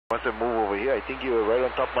Once I move over here, I think you're right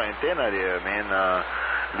on top of my antenna there, man.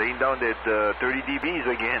 Laying down that 30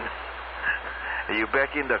 dBs again. You're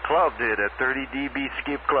back in the club there, that 30 dB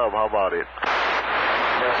skip club. How about it?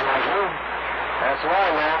 Just like you. That's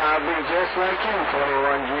right, man. I'll be just like you,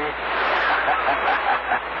 21G.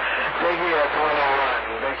 Take care,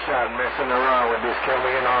 21. Big shot messing around with this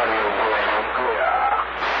Kelvin audio boy. I'm clear.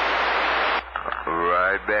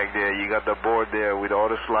 Right back there. You got the board there with all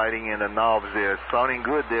the sliding and the knobs there. Sounding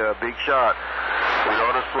good there. Big shot. With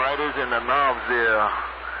all the sliders and the knobs there.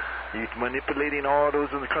 You're manipulating all those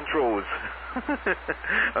controls.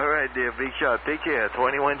 All right there. Big shot. Take care.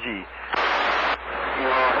 21G. I'm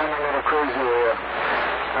a little crazy here.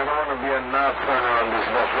 I don't want to be a knob turner on this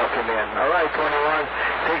bus looking in. All right, 21.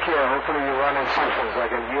 Take care. Hopefully you're running sessions. I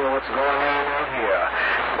can hear what's going on out here.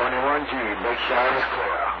 21G. Big shot is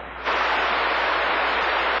clear.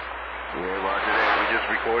 Yeah, Roger that. We're just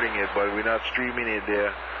recording it, but we're not streaming it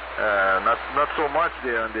there. Not so much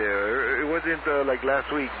there on there. It wasn't like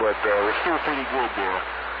last week, but we're still pretty good there.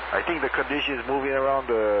 I think the conditions moving around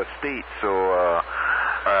the state, so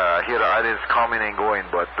I hear the audience coming and going.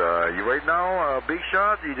 But you right now, big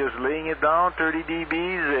shot. You're just laying it down, 30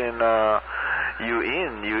 dBs, and you're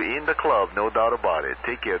in the club, no doubt about it.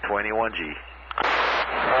 Take care, 21G.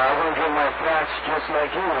 I'm gonna get my patch just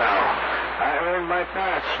like you now. I earned my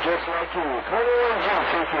patch just like you. 21G,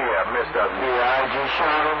 take care, Mr. B.I.G.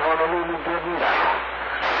 shot on Honolulu, getting down.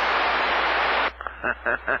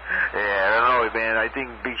 Yeah, I don't know, man. I think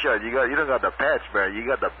Big Shot, you don't got the patch, man. You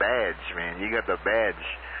got the badge, man. You got the badge,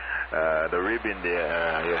 the ribbon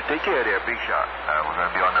there. Yeah, take care there, Big Shot. We're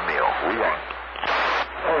gonna be on the meal. We want.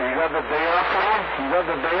 Oh, you got the day off today? You got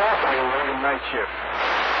the day off, or you working night shift?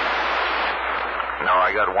 No,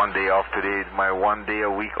 I got 1 day off today. My 1 day a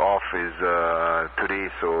week off is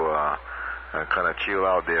today, so I kind of chill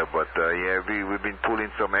out there. But yeah, we've been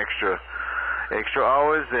pulling some extra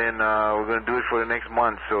hours, and we're gonna do it for the next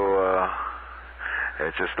month. So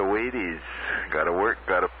it's just the way it is. Gotta work,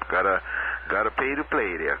 gotta pay to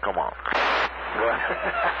play there. Come on.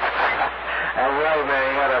 All right, man.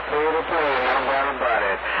 You gotta pay to play. No doubt about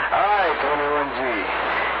it. All right, 21G.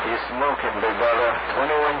 You're smoking, big brother.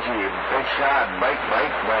 21G. Big shot. Bike.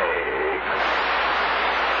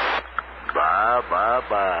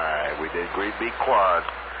 Bye. With that great big quad.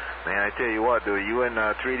 Man, I tell you what, though, you and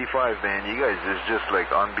 385, man, you guys is just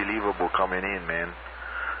like unbelievable coming in, man.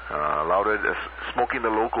 Louder, smoking the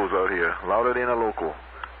locals out here. Louder than a local.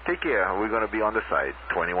 Take care. We're going to be on the side.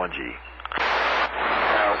 21G.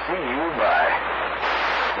 I'll see you. Bye.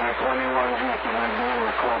 21G. Can I be in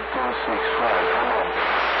the club 265? Come on.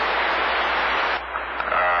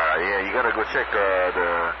 Yeah, you gotta go check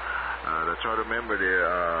the charter member there,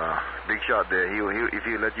 Big Shot there. If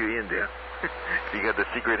he let you in there, you got the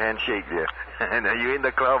secret handshake there, and you're in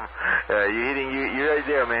the club. You're right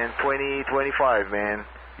there, man. 2025, man.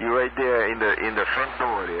 You're right there in the front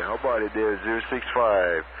door there. How about it there?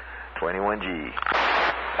 065 21G.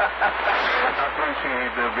 I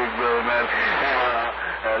appreciate that, big brother, man.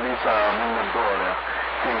 At least I'm in the door there.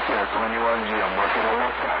 Take care, 21G. I'm working on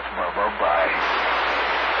my patch, bye.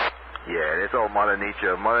 Yeah, that's all Mother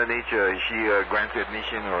Nature. Mother Nature, she grants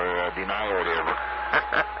admission or deny or whatever.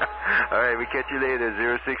 All right, we catch you later.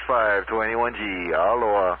 065 21G.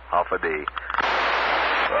 Aloha, half a day.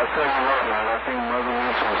 Well, I'll tell you what, man. I think Mother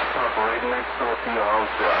Nature is stuck right next door to your house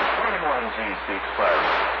there. 21G 65.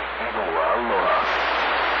 Aloha.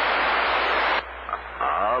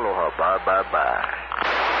 Aloha, bye.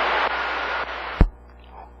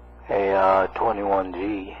 Hey,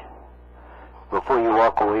 21G. Before you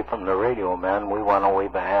walk away from the radio, man, we want to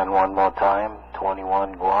wave a hand one more time.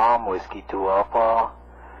 21 Guam, Whiskey 2 Alpha,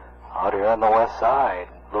 out here on the west side.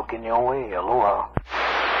 Looking your way. Aloha.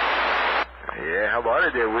 Yeah, how about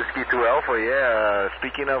it there? Whiskey 2 Alpha, yeah.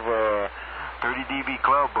 Speaking of 30 dB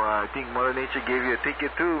club, I think Mother Nature gave you a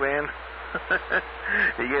ticket too, man.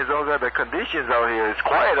 You guys all got the conditions out here. It's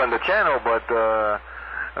quiet on the channel, but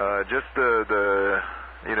just the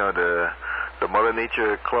Mother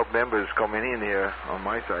Nature Club members coming in here on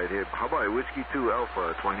my side here. How about Whiskey 2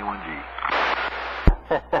 Alpha 21G?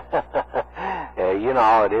 Yeah, you know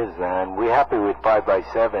how it is, man. We're happy with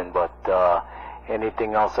 5x7, but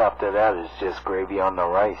anything else after that is just gravy on the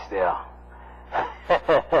rice there.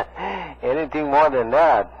 Anything more than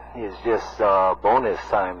that is just bonus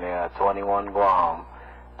time there, 21 Guam.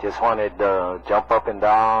 Just wanted to jump up and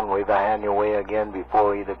down, wave a hand your way again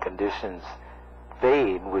before either conditions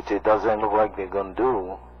fade, which it doesn't look like they're going to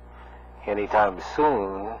do anytime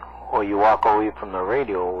soon, or you walk away from the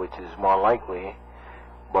radio, which is more likely.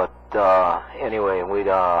 But anyway, we'd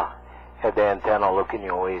had the antenna looking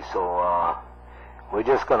your way, so we're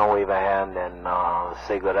just going to wave a hand and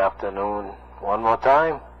say good afternoon one more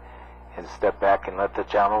time and step back and let the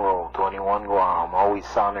channel roll. 21 Guam, always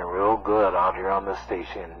sounding real good out here on the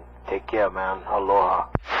station. Take care, man. Aloha.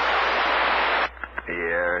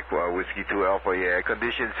 Yeah, well, Whiskey 2 Alpha, yeah,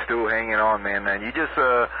 conditions still hanging on, man. And you just,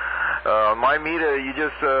 my meter, you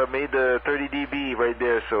just made the 30 dB right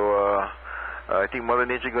there, so I think Mother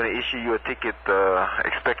Nature going to issue you a ticket.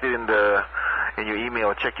 Expect it in your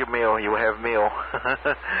email. Check your mail. You'll have mail.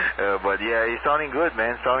 But yeah, it's sounding good,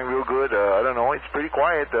 man. Sounding real good. I don't know. It's pretty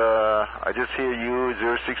quiet. I just hear you,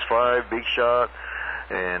 065, Big Shot.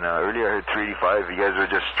 And earlier I heard 385. You guys were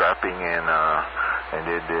just strapping and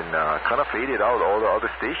then kind of faded out all the other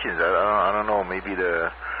stations. I don't know. Maybe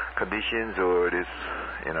the conditions or this,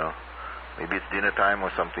 you know, maybe it's dinner time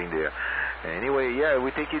or something there. Anyway, yeah,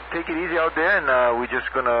 we take it easy out there, and we're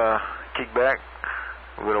just gonna kick back.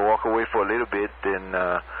 We're gonna walk away for a little bit, and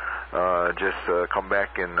just come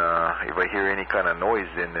back, and if I hear any kind of noise,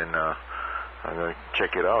 then I'm gonna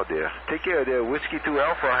check it out there. Take care there, Whiskey 2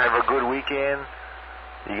 Alpha. Have a good weekend.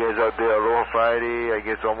 You guys out there, Aloha Friday. I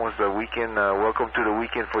guess almost the weekend. Welcome to the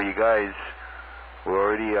weekend for you guys. We're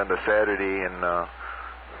already on the Saturday, and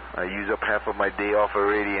I used up half of my day off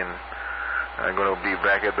already, and I'm going to be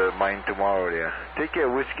back at the mine tomorrow there. Take care,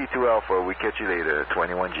 Whiskey 2 Alpha. We catch you later,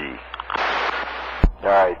 21G. All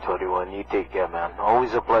right, 21. You take care, man.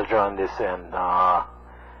 Always a pleasure on this end.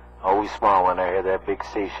 Always smile when I hear that big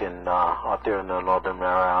station out there in the Northern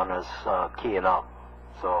Marianas keying up.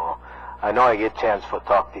 So I know I get a chance for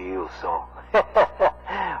talk to you, so.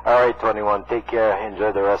 All right, 21. Take care.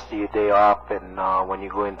 Enjoy the rest of your day off, and when you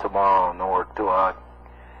go in tomorrow, don't work too hard.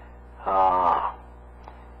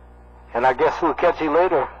 And I guess we'll catch you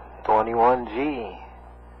later, 21G.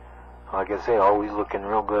 Like I say, always looking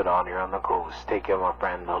real good out here on the coast. Take care, my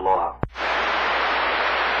friend. Aloha.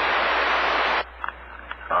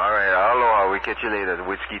 All right, aloha. We catch you later.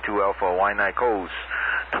 Whiskey 2 Alpha, Waianae Coast,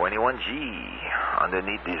 21G.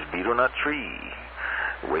 Underneath this beetle nut tree,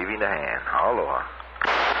 waving the hand. Aloha.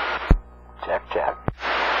 Check, check.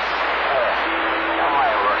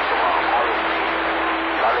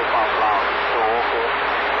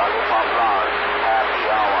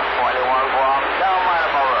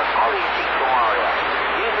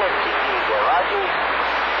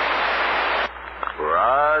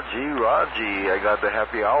 Raji, I got the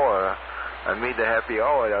happy hour. I made the happy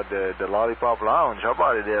hour at the Lollipop Lounge. How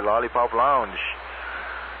about it there, Lollipop Lounge?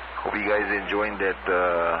 Hope you guys enjoying that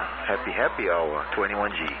happy hour,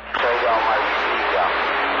 21G. Hey,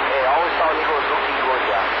 always thought he was looking good,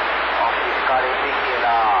 yeah. Off his car, he's thinking,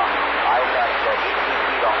 I'm like 18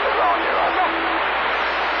 feet off the ground here,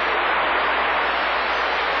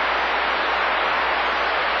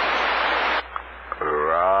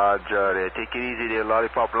 Roger there. Take it easy there,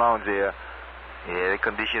 Lollipop Lounge there. Yeah, the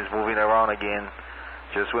conditions moving around again.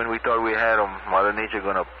 Just when we thought we had them, Mother Nature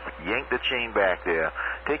gonna yank the chain back there.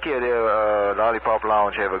 Take care there, Lollipop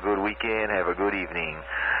Lounge. Have a good weekend. Have a good evening.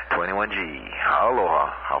 21G.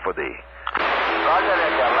 Aloha. Half a day. Roger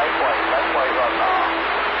that, likewise, right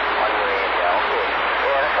now.